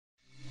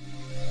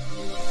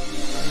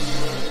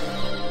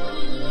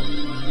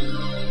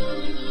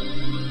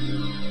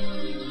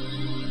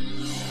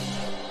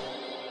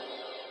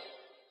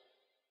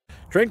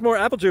Drink more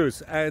apple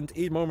juice and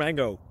eat more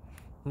mango.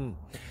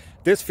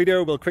 This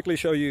video will quickly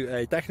show you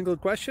a technical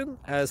question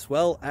as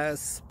well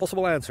as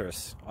possible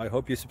answers. I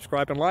hope you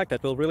subscribe and like,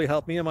 that will really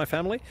help me and my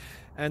family.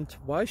 And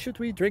why should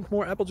we drink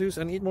more apple juice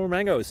and eat more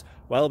mangoes?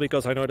 Well,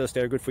 because I noticed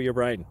they're good for your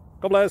brain.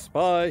 God bless,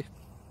 bye.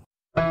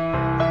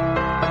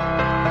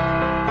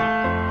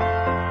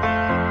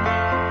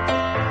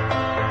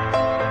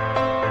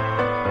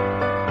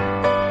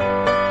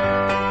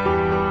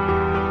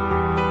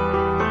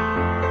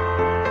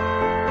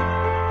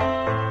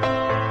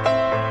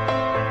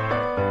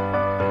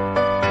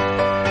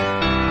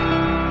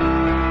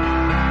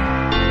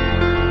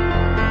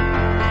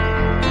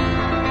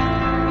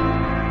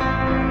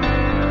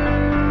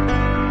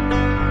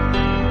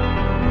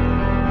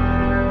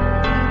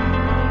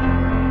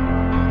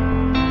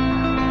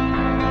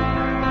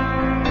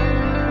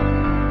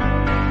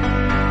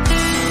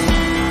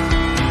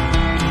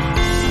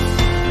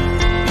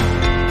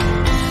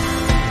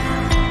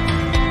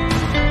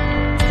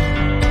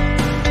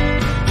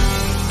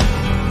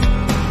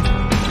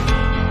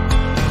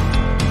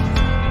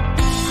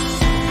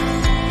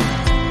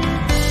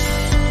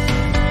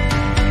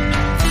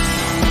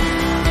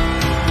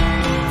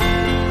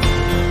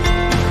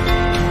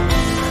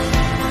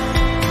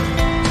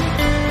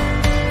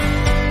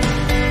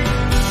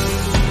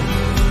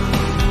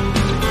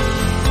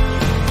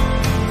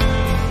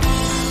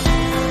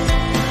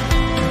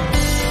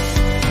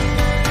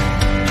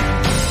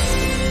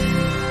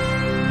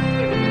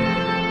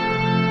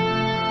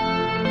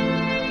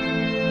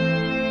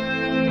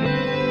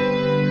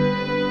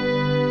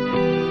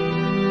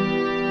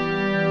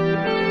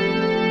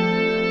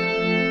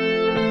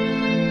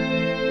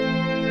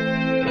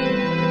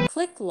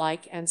 Click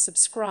like and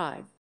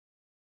subscribe.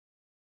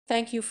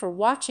 Thank you for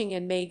watching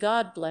and may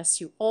God bless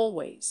you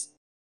always.